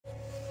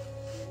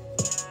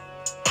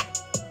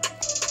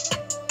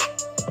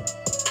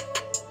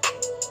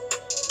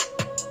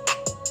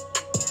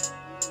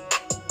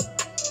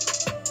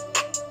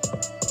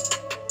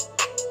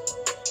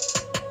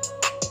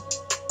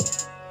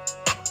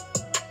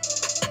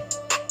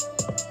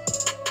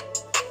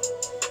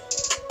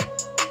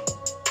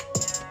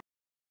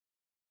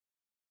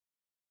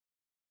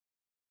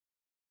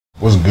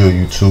What's good,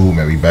 YouTube,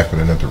 man? We back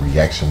with another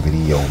reaction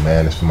video,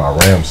 man. It's for my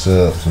Ram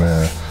subs,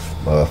 man.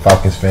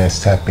 Falcons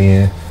fans, tap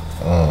in.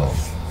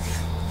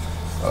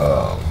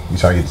 We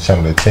trying to get the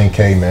channel to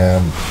 10K,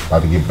 man. I'm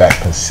about to get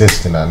back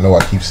consistent. I know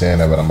I keep saying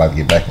that, but I'm about to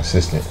get back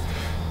consistent.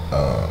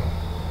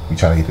 We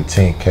trying to get to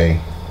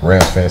 10K.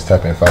 Rams fans,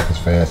 tap in. Falcons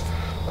fans,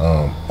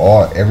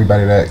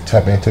 everybody that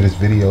tap into this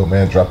video,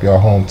 man, drop y'all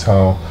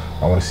hometown.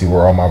 I want to see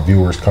where all my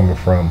viewers coming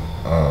from.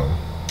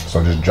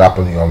 So just drop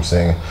a, you know what I'm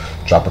saying,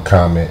 drop a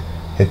comment.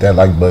 Hit that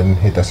like button,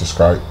 hit that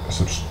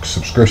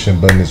subscription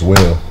button as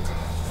well.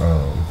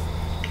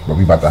 But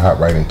we about to hop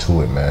right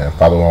into it, man.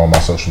 Follow all my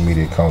social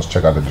media accounts,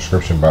 check out the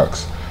description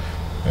box,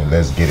 and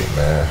let's get it,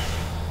 man.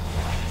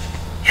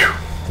 Whew,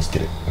 let's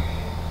get it.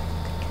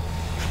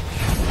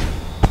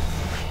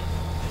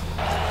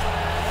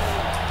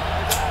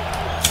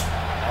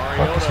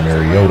 Marcus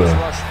Mariota.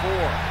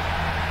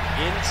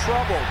 In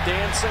trouble,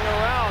 dancing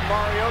around.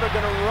 Mariota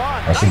gonna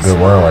run. That's a good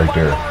run right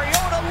there.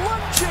 Mariota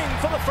lunging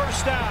for the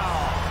first down.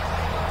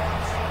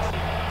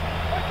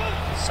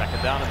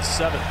 Second down and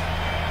 7.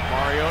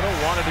 Mariota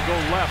wanted to go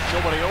left,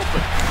 nobody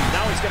open.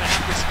 Now he's going to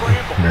have to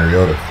scramble.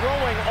 Mariota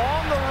throwing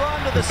on the run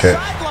to the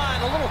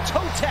sideline. A little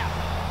toe tap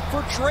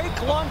for Drake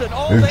London.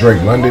 This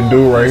Drake London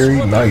dude right here,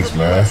 he's nice,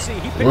 man.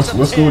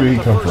 What school did he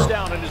come from?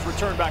 I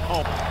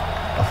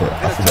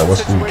forgot what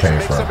school he came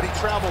from.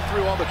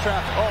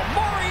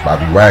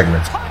 Bobby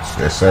Wagner.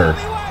 Yes, sir.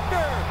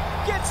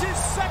 Gets his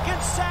second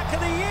sack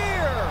of the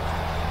year.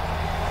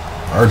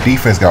 Our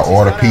defense got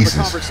all the pieces.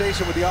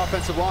 Conversation with the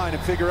offensive line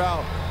and figure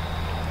out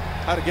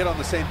how to get on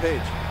the same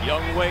page.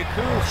 Young Way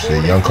Koo. Oh,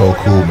 shit, Young Cool,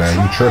 man,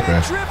 you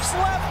tripping. Trips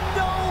left,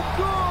 no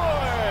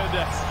good.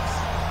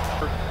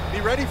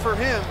 Be ready for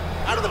him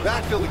out of the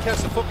backfield to catch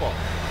the football.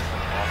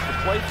 Off the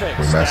play fake.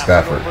 With Matt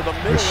Stafford.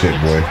 Good shit,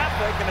 boy.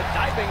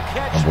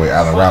 My boy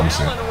Allen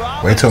Robinson.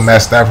 Wait till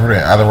Matt Stafford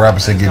and Allen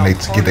Robinson get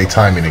their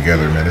timing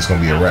together, man. It's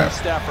gonna be a wrap.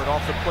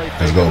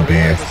 Let's go,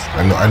 Ben.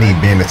 I need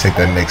Ben to take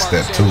that next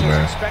step too,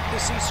 man.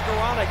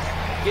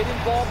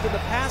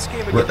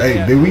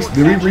 Hey, did we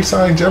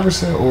re-sign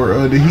Jefferson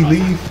or did he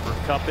leave?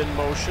 Damn, I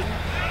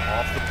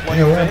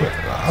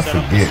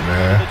forget,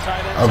 man.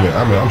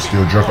 I'm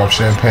still drunk off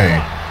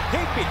champagne.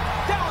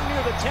 Down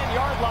near the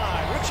 10-yard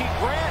line. Richie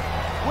Grant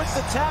with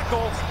the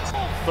tackle.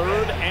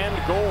 3rd and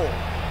goal.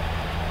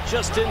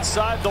 Just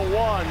inside the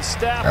 1.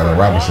 Stafford. Allen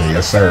Robinson,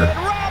 yes sir.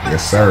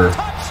 Yes sir.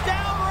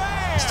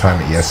 It's time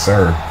to, yes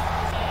sir.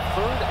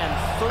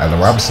 Allen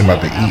Robinson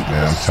about to eat,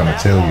 man. I'm trying to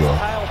tell y'all.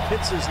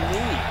 Hits his knee.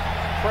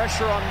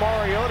 Pressure on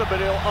Mariota, but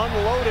he'll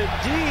unload it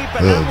deep.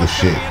 Good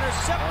shit.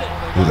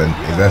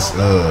 That's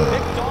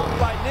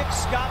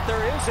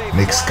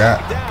Nick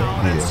Scott.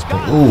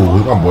 Yeah.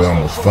 Ooh, my boy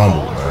almost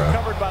fumbled, man.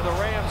 Covered by the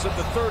Rams at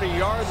the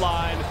 30-yard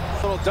line.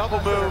 Little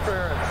double move.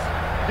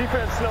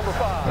 Defense number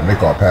 5. And they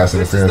call pass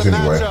interference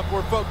anyway.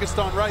 We're focused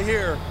on right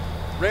here.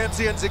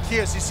 Ramsey and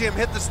Zacchaeus. You see him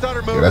hit the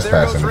stutter move. Yeah, that's there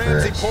pass goes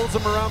interference. Ramsey, pulls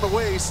him around the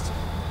waist.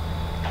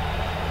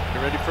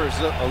 Get ready for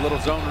a little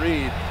zone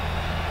read.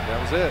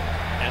 That was it.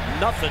 And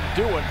nothing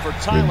doing for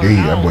Tyler.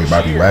 Indeed, that boy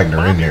Bobby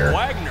Wagner in there.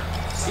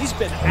 He's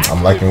been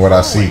I'm liking what I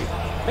see.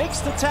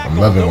 I'm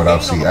loving what I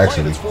see,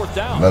 actually.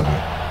 I'm loving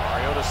it.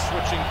 Mariota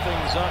switching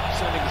things up,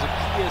 sending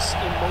Zacchaeus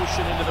in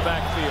motion into the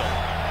backfield.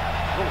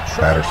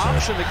 Patterson.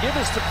 Option to give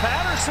is to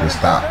Patterson. Good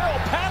stop.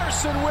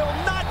 Patterson will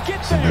not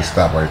get there. Good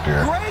stop right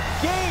there. Great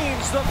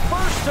gains, the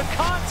first to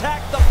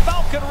contact the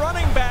Falcon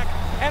running back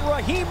and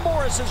Raheem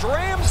Morris's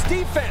Rams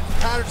defense.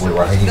 With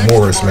Raheem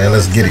Morris, man,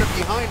 let's get it.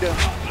 Behind him,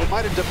 it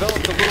might have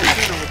developed a little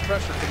sooner with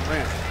pressure from the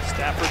Rams.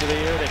 Stafford to the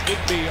air to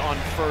Higbee on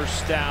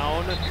first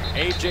down.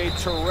 A.J.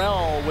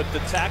 Terrell with the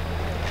tackle.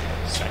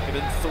 2nd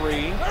and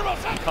 3.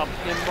 Come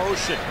in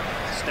motion.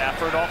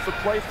 Stafford off the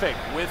play fake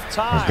with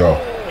time. Let's go.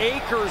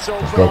 Akers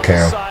over Let's go,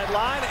 Cam. the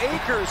sideline.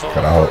 Akers on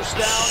first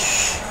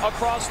down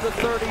across the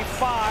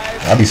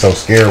 35. I'd be so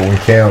scared when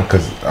Cam,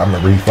 because I'm a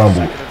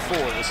re-fumbled.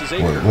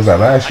 What was that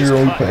last year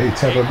when we played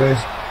Tampa Bay?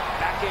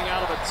 Backing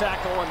out of a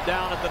tackle and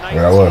down at the 19.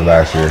 Yeah, that was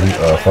last year. He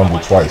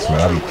fumbled twice,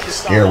 man. I'd be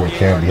scared when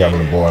Cam be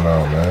having the ball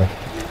on, man.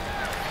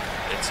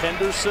 It's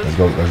Henderson. Let's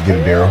go. Let's get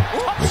it, Daryl.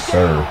 Yes,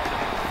 sir.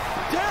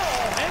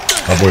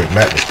 My boy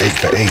Matt was 8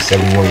 for 8,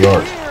 71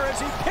 yards.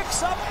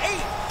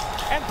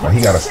 But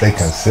he gotta stay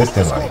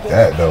consistent like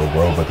that, though,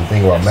 bro. But the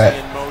thing about Matt,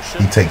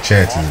 he take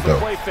chances, though.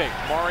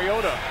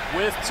 Mariota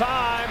with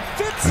time.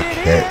 Good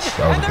catch.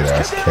 That was a good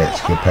ass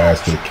catch. Good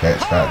pass, good catch.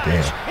 God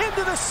damn.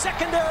 Into the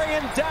secondary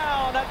and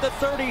down at the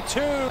 32.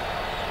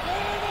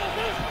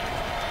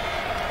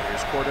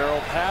 Here's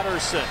Cordero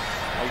Patterson.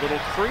 A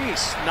little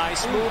crease.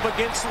 Nice move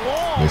against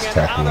Long. This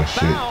tackle and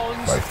shit.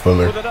 Like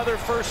Fuller.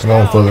 Come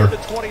on, Fuller. The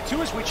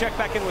 22 as we check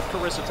back in with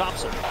Carissa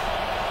Thompson.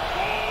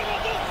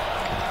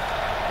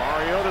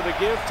 Mariota to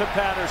give to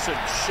Patterson.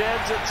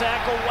 Sheds a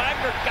tackle.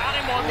 Wagner got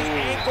him on the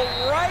ankle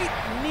right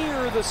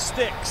near the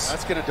sticks.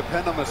 That's going to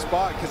depend on the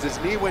spot because his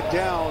knee went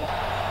down.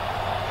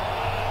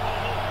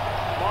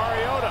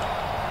 Mariota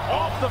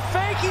off the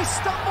fake. He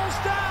stumbles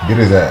down. Get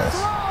his ass.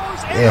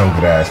 Damn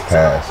good ass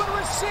pass.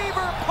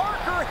 Receiver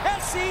Parker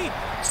Hesse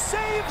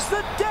saves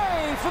the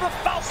day for the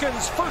Falcons.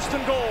 Falcons first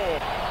and goal.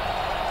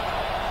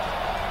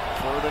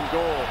 Third and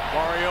goal.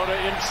 Mariota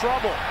in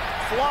trouble.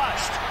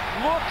 Flushed.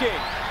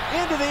 Looking.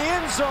 Into the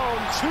end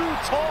zone. Too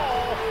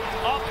tall.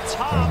 Up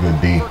top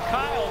for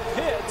Kyle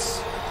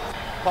Pitts.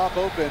 Pop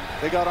open.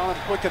 They got on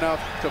quick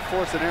enough to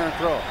force an errant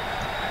throw.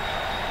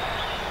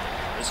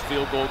 This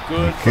field goal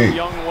good for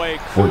Young Wei.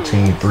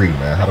 14-3,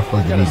 man. How the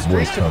fuck did these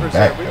boys come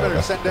back,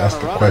 though? That's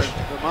the question.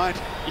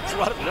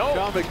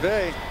 John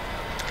McVay.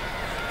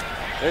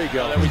 There you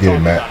go. Let's get it,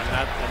 Matt.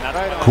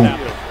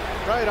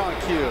 Right on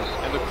cue.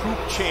 And the Coop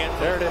chant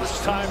there it is.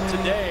 First time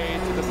today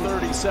to the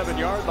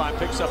 37-yard line.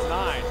 Picks up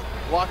 9.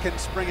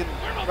 Watkins springing,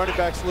 running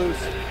backs loose.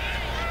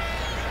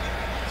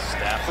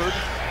 Stafford.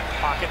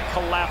 Pocket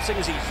collapsing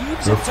as he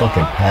heaves Good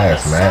fucking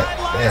pass, Matt.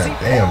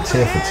 Damn,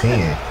 10 for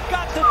 10.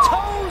 Got the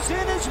toes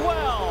in as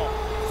well.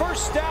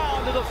 First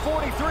down to the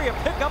 43, a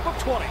pickup of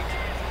 20.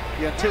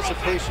 The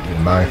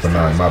anticipation. 9 for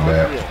 9, my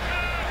bad.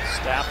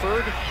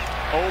 Stafford,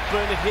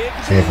 open,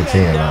 Higgs. 10 for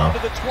 10 down now.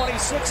 to the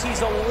 26,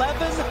 he's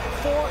 11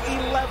 for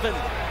 11.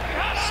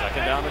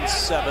 Second down and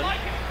 7.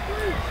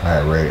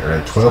 All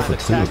right, 12 for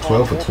 2,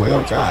 12 for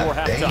 12. God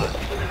damn.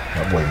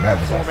 That boy Matt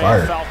was on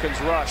fire.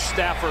 Falcons rush.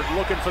 Stafford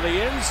looking for the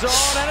end zone,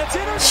 and it's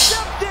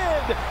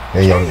intercepted.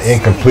 Hey, yo, the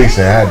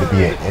incompletion had to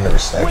be an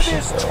interception,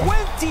 with his bro.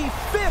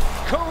 25th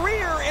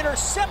career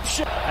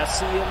interception.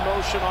 SC in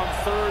motion on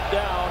third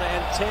down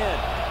and 10.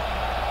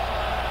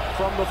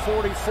 From the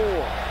 44,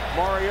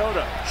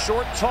 Mariota,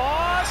 short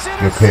toss,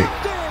 intercepted. Good pick.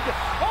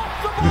 Off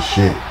the ball. Good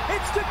shit.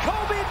 It's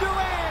Jacoby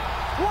Durant.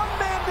 One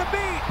man to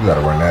beat. You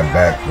gotta run that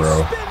back,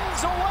 bro.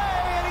 Spins away,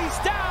 and he's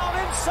down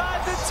inside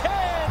the 10.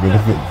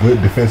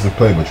 Good defensive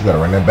play, but you gotta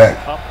run that back.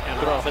 Up and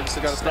the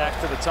offensive stack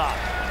to the top.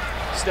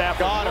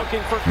 Stafford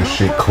looking for Good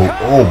shit, Coop.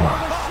 Oh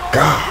my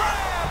God.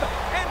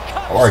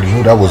 I already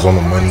knew that was on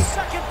the money.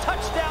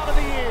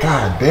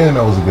 God damn,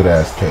 that was a good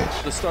ass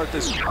catch. To start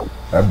this.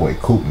 That boy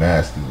Coop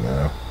nasty,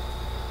 man.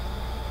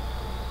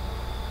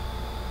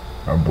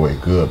 That boy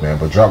good, man.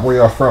 But drop where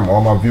y'all from,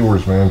 all my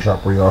viewers, man.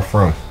 Drop where y'all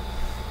from.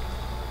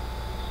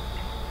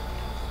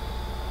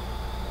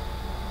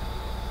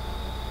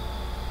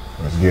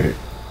 Let's get it.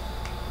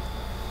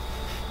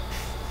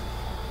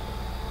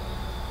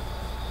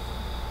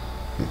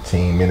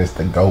 Minutes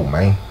to go,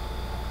 man.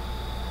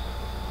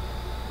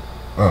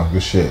 Oh,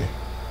 good shit.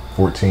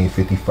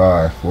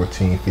 14:55,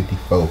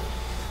 14:54.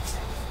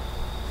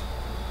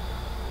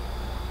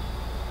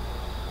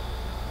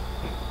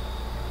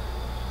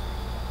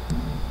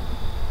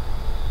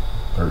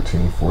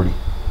 $13.40.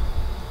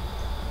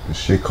 Good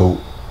shit, Coop.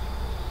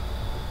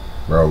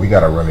 Bro, we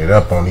gotta run it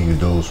up on these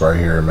dudes right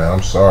here, man.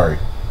 I'm sorry.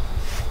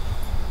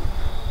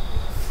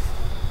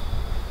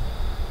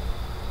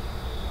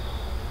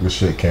 Good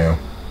shit, Cam.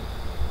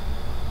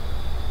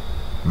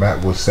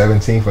 Matt was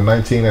 17 for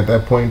 19 at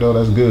that point, though.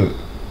 That's good.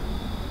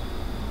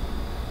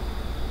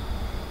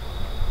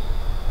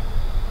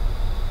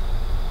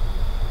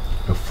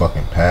 Good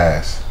fucking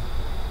pass.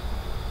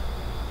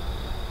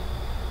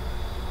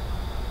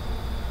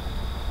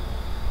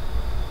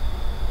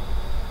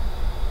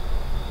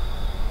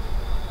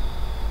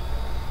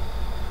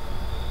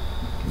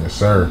 Yes,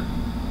 sir.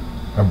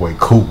 That boy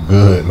Coop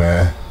good,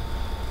 man.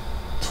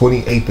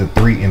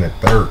 28-3 in the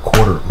third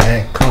quarter,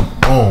 man. Come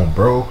on,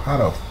 bro. How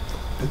the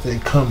did they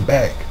come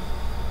back?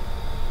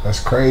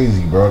 That's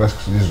crazy, bro.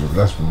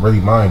 That's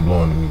really mind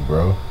blowing to me,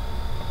 bro.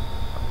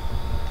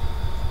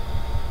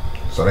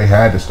 So they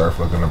had to start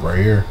fucking up right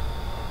here.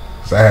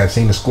 So I had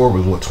seen the score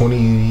was what,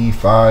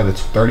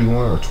 25-31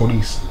 or 20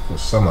 or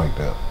something like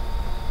that.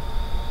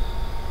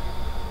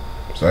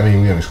 So I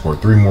mean we only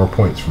scored 3 more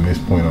points from this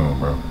point on,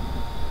 bro.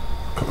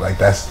 Like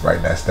that's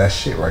right. That's that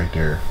shit right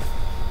there.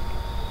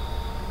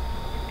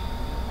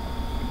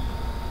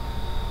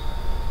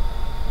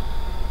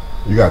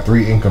 You got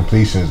 3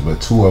 incompletions,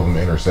 but 2 of them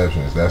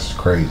interceptions. That's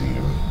crazy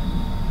to me.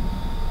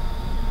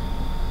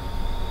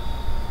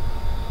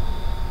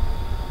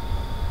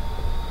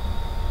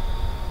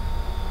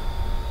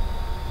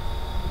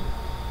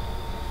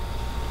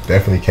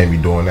 Definitely can't be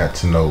doing that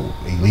to no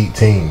elite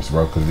teams,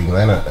 bro. Because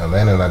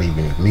Atlanta not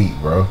even elite,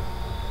 bro.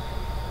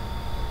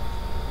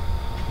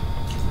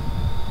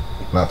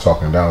 Not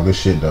talking down good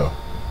shit though.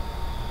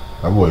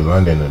 That boy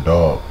London the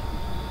dog.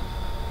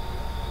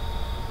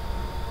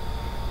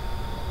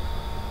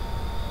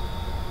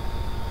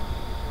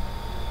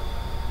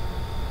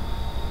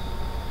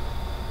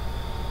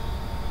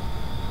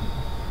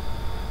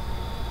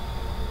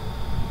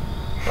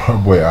 My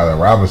boy Allen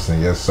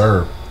Robinson, yes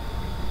sir.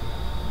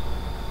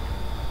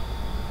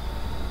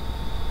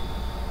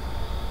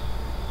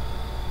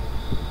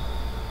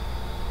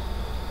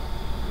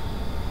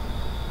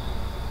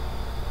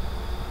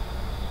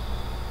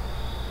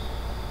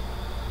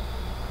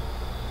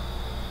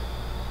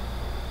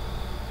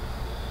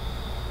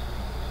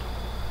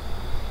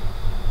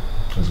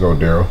 Let's go,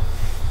 Daryl.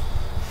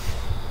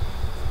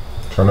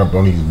 Turn up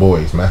on these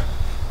boys, man.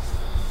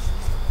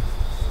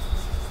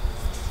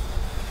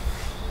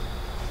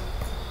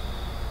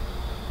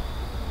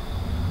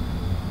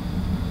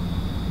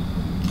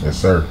 Yes,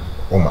 sir.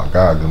 Oh my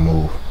God, good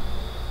move.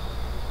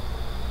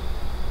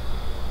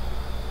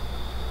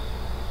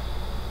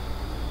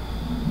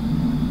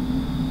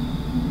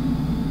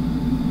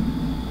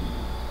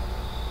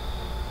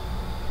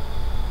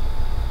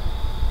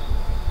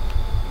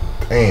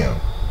 Damn.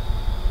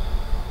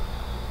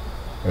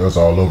 It was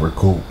all over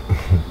Coop.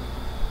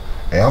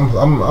 Hey, I'm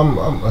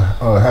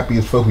happy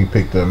as fuck we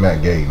picked up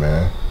Matt Gay,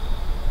 man.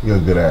 You're a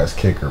good ass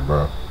kicker,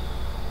 bro.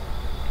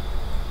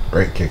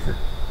 Great kicker.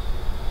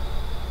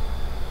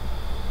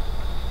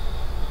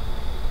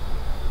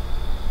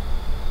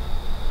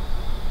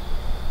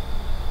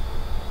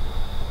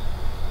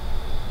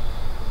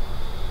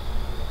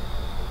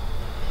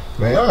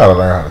 Man, y'all gotta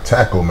learn how to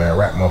tackle, man.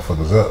 Wrap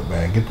motherfuckers up,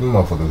 man. Get them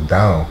motherfuckers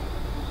down.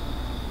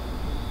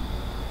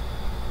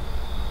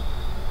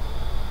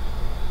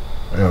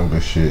 Damn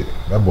good shit.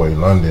 That boy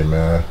London,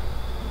 man.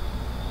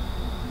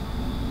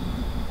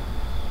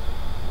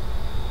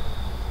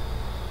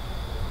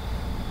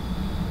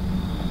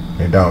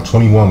 They down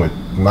 21 with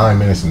 9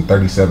 minutes and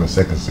 37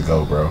 seconds to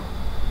go, bro.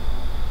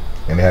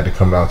 And they had to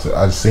come down to.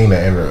 I just seen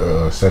that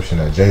interception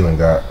that Jalen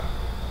got.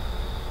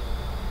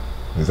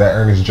 Is that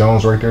Ernest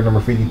Jones right there,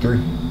 number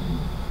 53?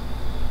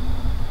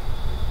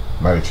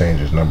 Might have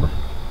changed his number.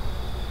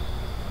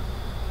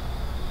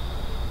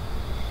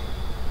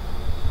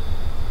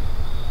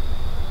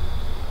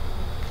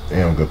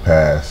 Damn good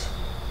pass.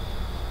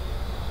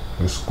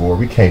 Good score.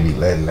 We can't be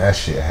letting that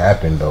shit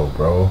happen though,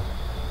 bro.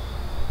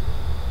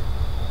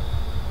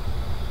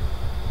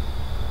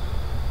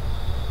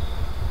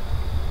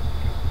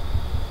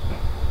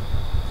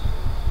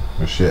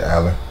 Good shit,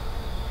 Allen.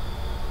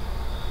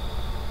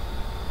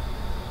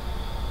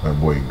 That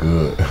boy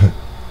good. What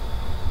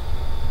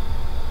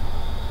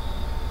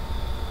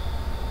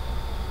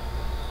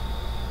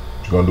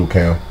you gonna do,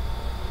 Cam?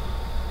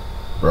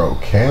 Bro,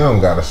 Cam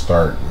gotta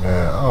start,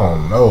 man. I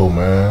don't know,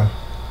 man.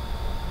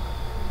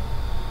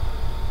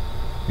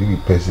 He be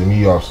pissing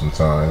me off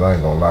sometimes. I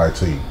ain't gonna lie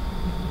to you.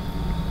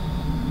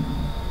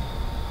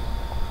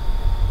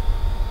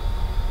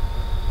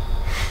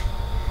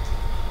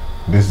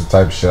 This is the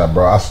type of shit,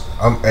 bro. I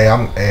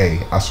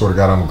swear to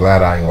God, I'm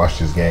glad I ain't watched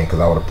this game because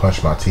I would have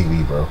punched my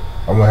TV, bro.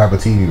 I'm gonna have a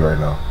TV right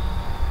now.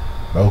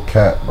 No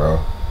cap,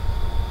 bro.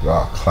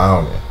 Y'all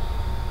clowning.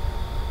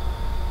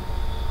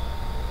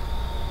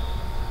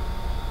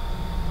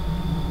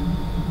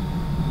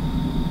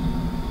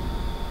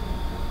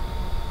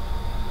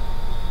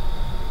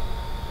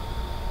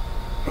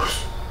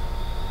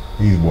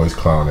 These boys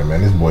clowning,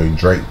 man. This boy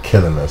Drake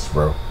killing us,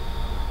 bro.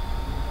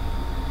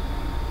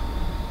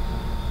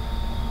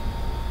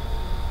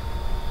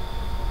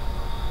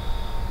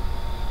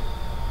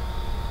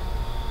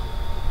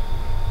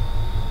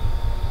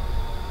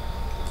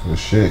 Good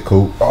shit,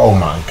 Coop. Oh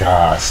my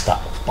God,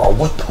 stop. Bro,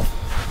 what the?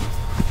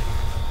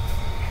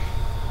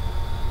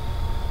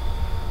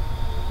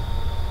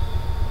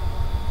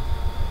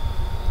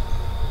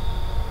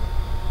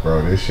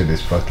 Bro, this shit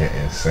is fucking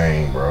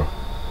insane, bro.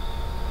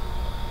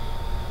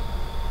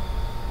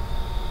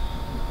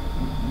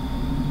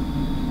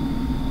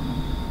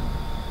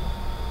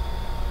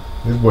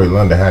 This boy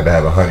London had to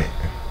have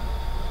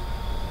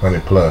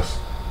 100 plus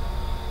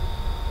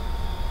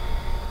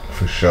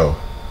for sure.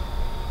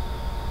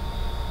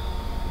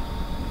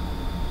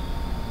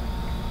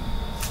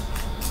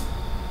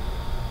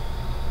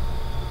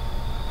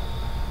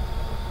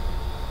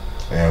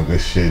 Damn good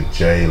shit,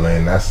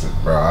 Jalen. That's it,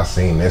 bro. I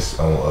seen this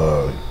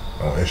on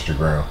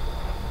Instagram.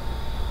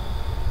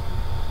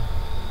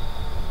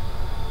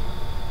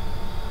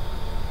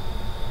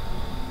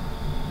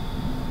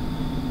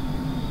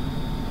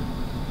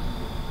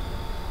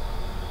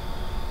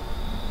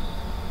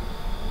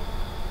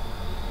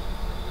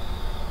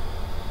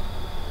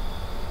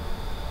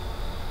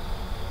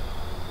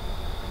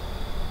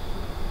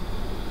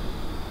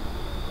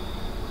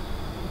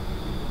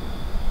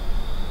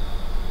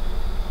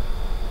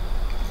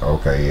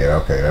 Okay, yeah,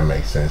 okay, that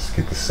makes sense.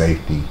 Get the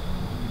safety.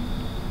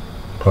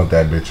 Punt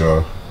that bitch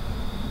off.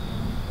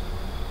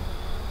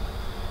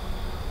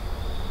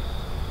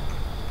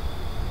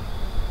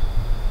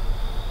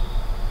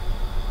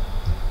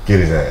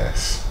 Get his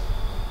ass.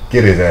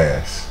 Get his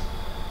ass.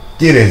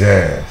 Get his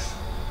ass.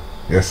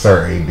 Yes,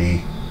 sir,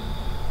 AD.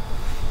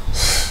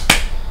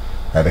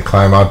 Had to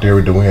climb out there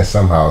with the win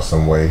somehow,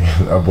 some way.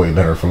 That boy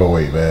Leonard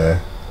Floyd, man.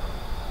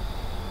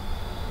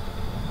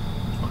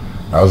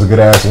 That was a good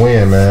ass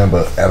win, man.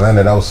 But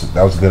Atlanta, that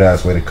was a good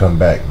ass way to come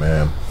back,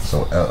 man.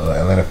 So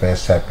Atlanta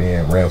fans tap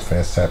in, Rams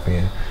fans tap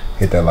in,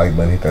 hit that like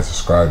button, hit that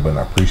subscribe button.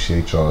 I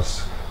appreciate y'all.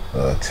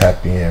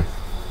 Tap in,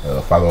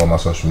 follow all my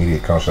social media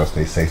accounts. Y'all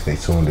stay safe, stay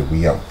tuned, and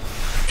we out.